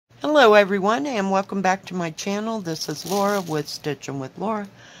Hello everyone, and welcome back to my channel. This is Laura with Stitching with Laura.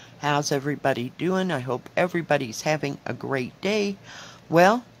 How's everybody doing? I hope everybody's having a great day.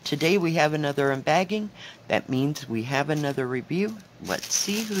 Well, today we have another unbagging. That means we have another review. Let's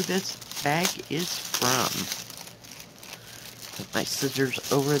see who this bag is from. Put my scissors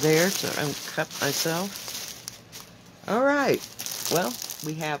over there so I don't cut myself. Alright, well,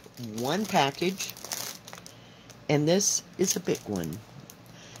 we have one package, and this is a big one.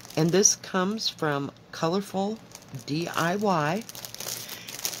 And this comes from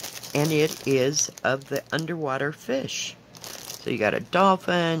ColorfulDIY, and it is of the underwater fish. So you got a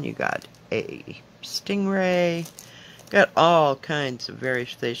dolphin, you got a stingray, got all kinds of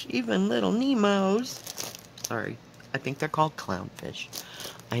various fish, even little Nemos. Sorry, I think they're called clownfish.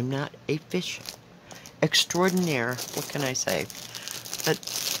 I'm not a fish extraordinaire, what can I say? But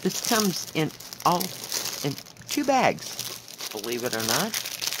this comes in two bags, believe it or not.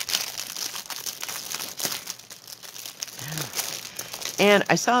 And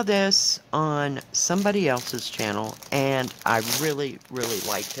I saw this on somebody else's channel, and I really, really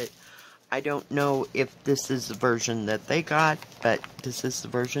liked it. I don't know if this is the version that they got, but this is the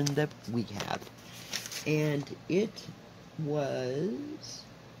version that we have. And it was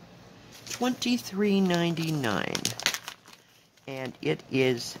 $23.99. And it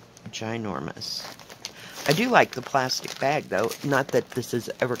is ginormous. I do like the plastic bag, though. Not that this is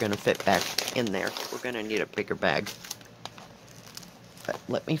ever going to fit back in there. We're going to need a bigger bag. But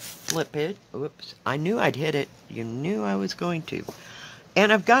let me flip it. Oops, I knew I'd hit it. You knew I was going to.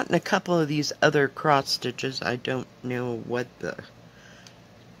 And I've gotten a couple of these other cross stitches. I don't know what the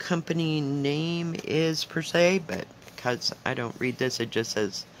company name is per se, but because I don't read this, it just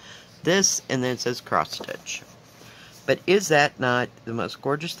says this, and then it says cross stitch. But is that not the most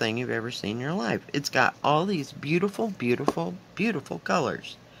gorgeous thing you've ever seen in your life? It's got all these beautiful, beautiful, beautiful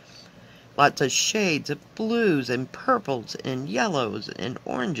colors. Lots of shades of blues and purples and yellows and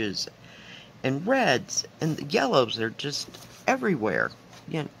oranges and reds. And the yellows are just everywhere.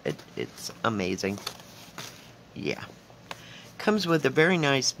 Yeah, it's amazing. Yeah. Comes with a very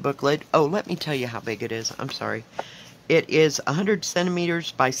nice booklet. Oh, let me tell you how big it is. I'm sorry. It is 100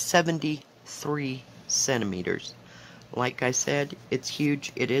 centimeters by 73 centimeters. Like I said, it's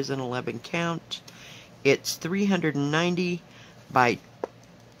huge. It is an 11 count. It's 390 by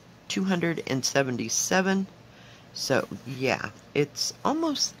 277. So yeah, it's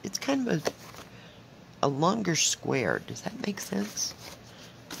kind of a longer square. Does that make sense?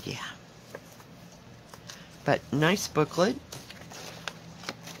 Yeah. But nice booklet.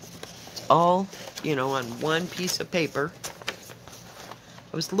 It's all, on one piece of paper.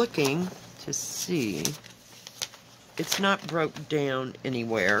 I was looking to see. It's not broke down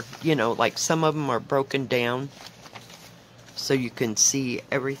anywhere. Like some of them are broken down so you can see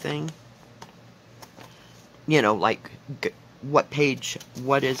everything. Like what page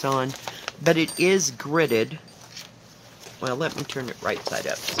what is on. But it is gridded. Well, let me turn it right side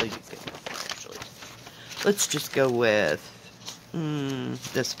up so you can actually. Let's just go with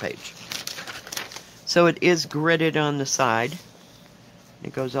this page. So it is gridded on the side.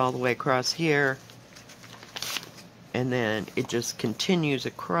 It goes all the way across here. And then it just continues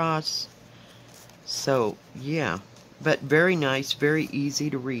across. So, yeah. But very nice, very easy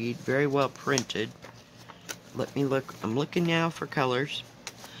to read, very well printed. Let me look. I'm looking now for colors.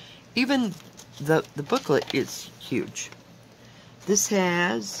 Even the booklet is huge. This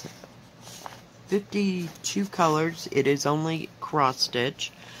has 52 colors. It is only cross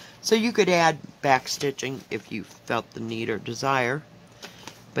stitch. So you could add back stitching if you felt the need or desire.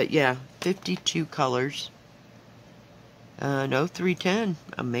 But yeah, 52 colors. No, 310.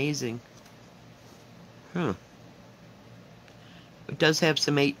 Amazing. Huh. It does have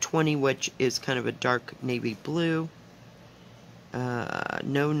some 820, which is kind of a dark navy blue.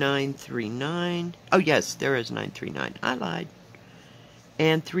 No 939. Oh, yes, there is 939. I lied.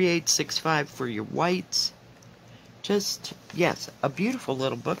 And 3865 for your whites. Just, yes, a beautiful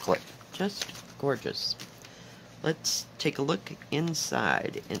little booklet. Just gorgeous. Let's take a look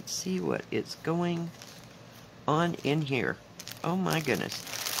inside and see what is going on in here. Oh my goodness.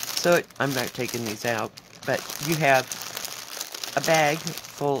 So I'm not taking these out, but you have a bag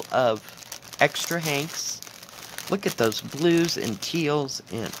full of extra hanks. Look at those blues and teals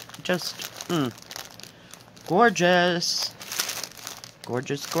and just gorgeous.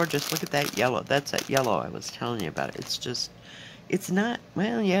 Gorgeous, gorgeous. Look at that yellow. That's that yellow I was telling you about. It's just, it's not,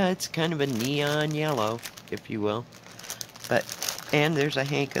 well, yeah, it's kind of a neon yellow, if you will. But, and there's a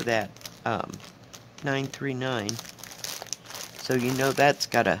hank of that 939. So that's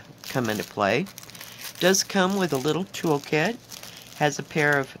got to come into play. Does come with a little toolkit. Has a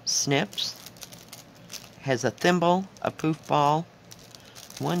pair of snips. Has a thimble, a poof ball,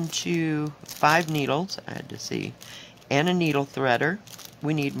 1, 2, 5 needles, I had to see, and a needle threader.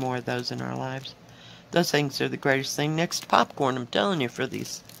 We need more of those in our lives. Those things are the greatest thing next to popcorn, I'm telling you, for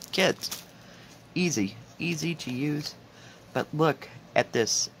these kids. Easy to use. But look at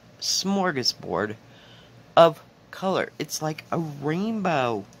this smorgasbord of color. It's like a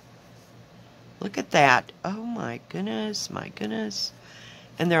rainbow. Look at that. Oh my goodness, my goodness.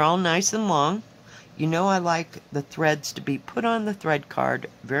 And they're all nice and long. You know I like the threads to be put on the thread card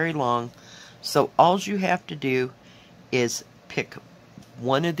very long. So all you have to do is pick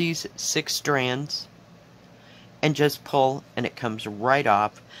one of these 6 strands and just pull, and it comes right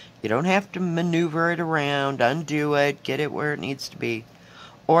off. You don't have to maneuver it around, undo it, get it where it needs to be.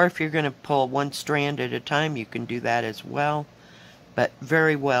 Or if you're going to pull one strand at a time, you can do that as well. But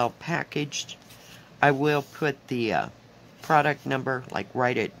very well packaged. I will put the product number, like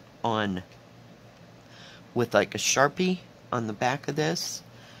write it on with like a Sharpie on the back of this.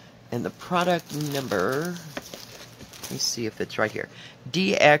 And the product number, let me see if it's right here,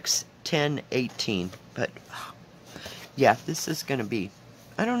 DX1018. But yeah, this is going to be,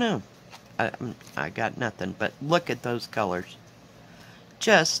 I don't know. I got nothing, but look at those colors.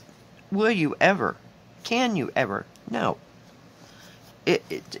 Just, will you ever? Can you ever? No.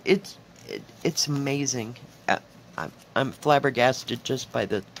 It's amazing. I'm flabbergasted just by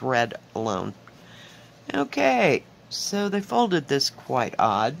the thread alone. Okay, so they folded this quite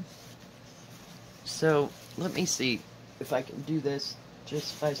odd. So let me see if I can do this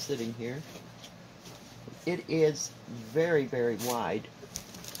just by sitting here. It is very, very wide.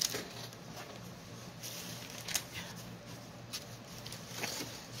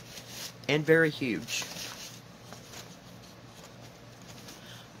 And very huge.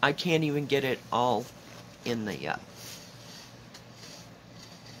 I can't even get it all in the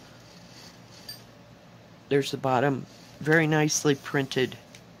there's the bottom, very nicely printed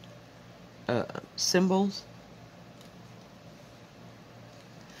symbols.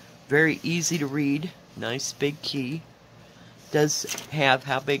 Very easy to read. Nice big key. Does have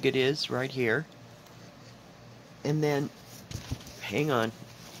how big it is right here. And then, hang on.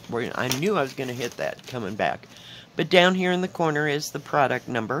 I knew I was going to hit that coming back. But down here in the corner is the product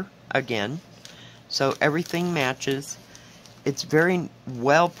number again. So everything matches. It's very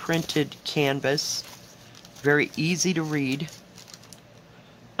well printed canvas. Very easy to read.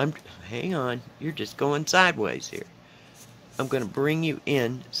 Hang on, you're just going sideways here. I'm going to bring you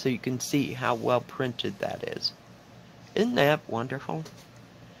in so you can see how well printed that is. Isn't that wonderful?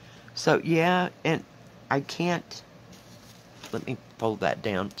 So yeah, and I can't, let me fold that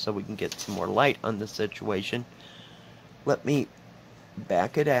down so we can get some more light on the situation. Let me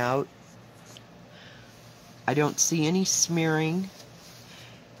back it out. I don't see any smearing.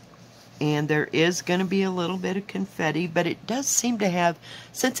 And there is going to be a little bit of confetti, but it does seem to have,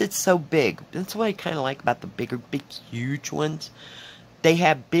 since it's so big, that's what I kind of like about the big, huge ones. They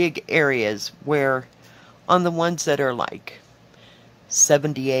have big areas where, on the ones that are like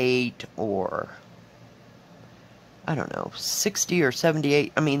 78 or, I don't know, 60 or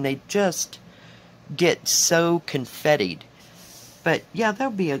 78, I mean, they just get so confettied. But yeah,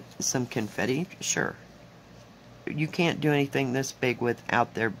 there'll be some confetti, sure. You can't do anything this big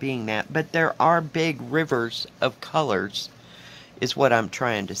without there being that. But there are big rivers of colors, is what I'm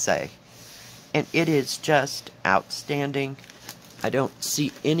trying to say. And it is just outstanding. I don't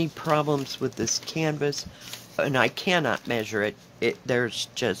see any problems with this canvas. And I cannot measure it. There's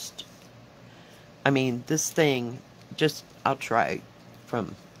just, I mean, this thing, just, I'll try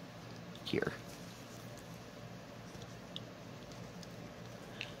from here.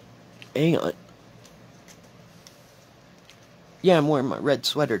 Hang on. Yeah, I'm wearing my red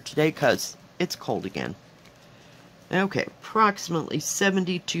sweater today because it's cold again. Okay, approximately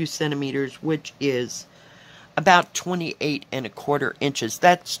 72 centimeters, which is about 28¼ inches.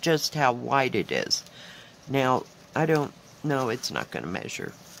 That's just how wide it is. Now, I don't know, it's not going to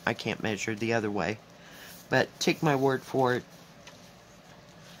measure. I can't measure the other way. But take my word for it.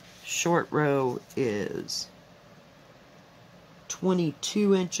 Short row is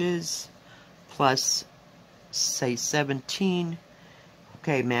 22 inches plus, say, 17,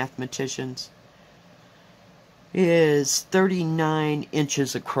 okay, mathematicians, is 39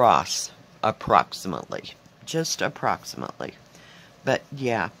 inches across, approximately. Just approximately. But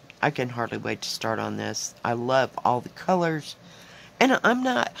yeah, I can hardly wait to start on this. I love all the colors. And I'm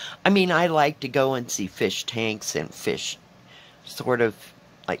not, I mean, I like to go and see fish tanks and fish sort of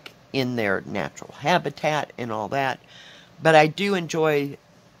like in their natural habitat and all that. But I do enjoy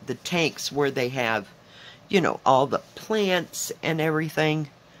the tanks where they have, you know, all the plants and everything,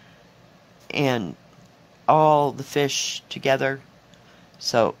 and all the fish together.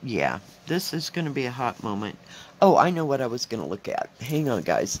 So, yeah, this is going to be a hot moment. Oh, I know what I was going to look at. Hang on,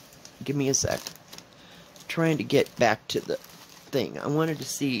 guys. Give me a sec. Trying to get back to the thing. I wanted to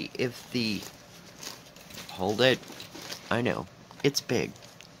see if the... Hold it. I know. It's big.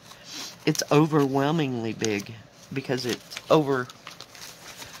 It's overwhelmingly big because it's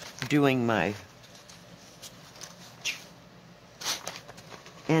overdoing my...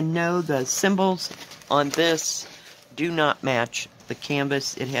 And no, the symbols on this do not match the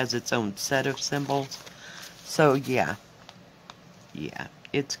canvas. It has its own set of symbols. So, yeah. Yeah,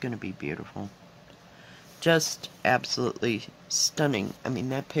 it's going to be beautiful. Just absolutely stunning. I mean,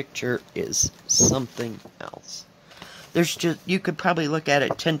 that picture is something else. There's just, you could probably look at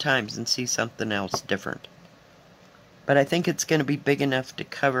it 10 times and see something else different. But I think it's going to be big enough to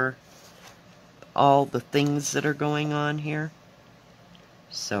cover all the things that are going on here.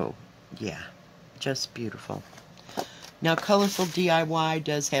 So, yeah, just beautiful. Now, Colorful DIY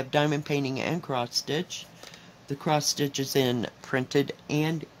does have diamond painting and cross stitch. The cross stitch is in printed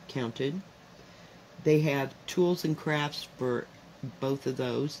and counted. They have tools and crafts for both of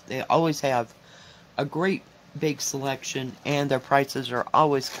those. They always have a great big selection, and their prices are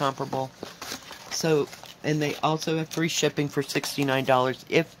always comparable. So, and they also have free shipping for $69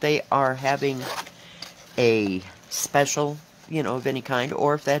 if they are having a special, you know, of any kind,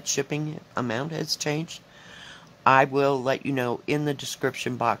 or if that shipping amount has changed. I will let you know in the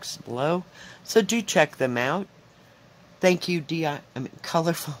description box below. So do check them out. Thank you,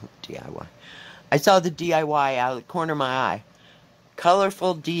 Colorful DIY. I saw the DIY out of the corner of my eye.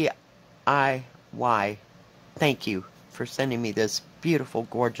 Colorful DIY. Thank you for sending me this beautiful,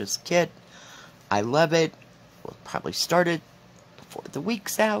 gorgeous kit. I love it. We'll probably start it before the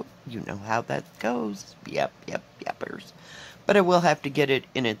week's out. You know how that goes. Yep, yeppers. But I will have to get it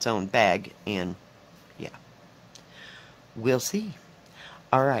in its own bag, and yeah. We'll see.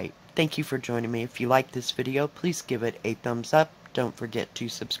 Alright, thank you for joining me. If you like this video, please give it a thumbs up. Don't forget to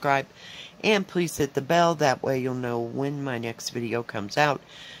subscribe. And please hit the bell. That way you'll know when my next video comes out.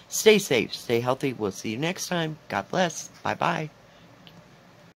 Stay safe, stay healthy. We'll see you next time. God bless. Bye-bye.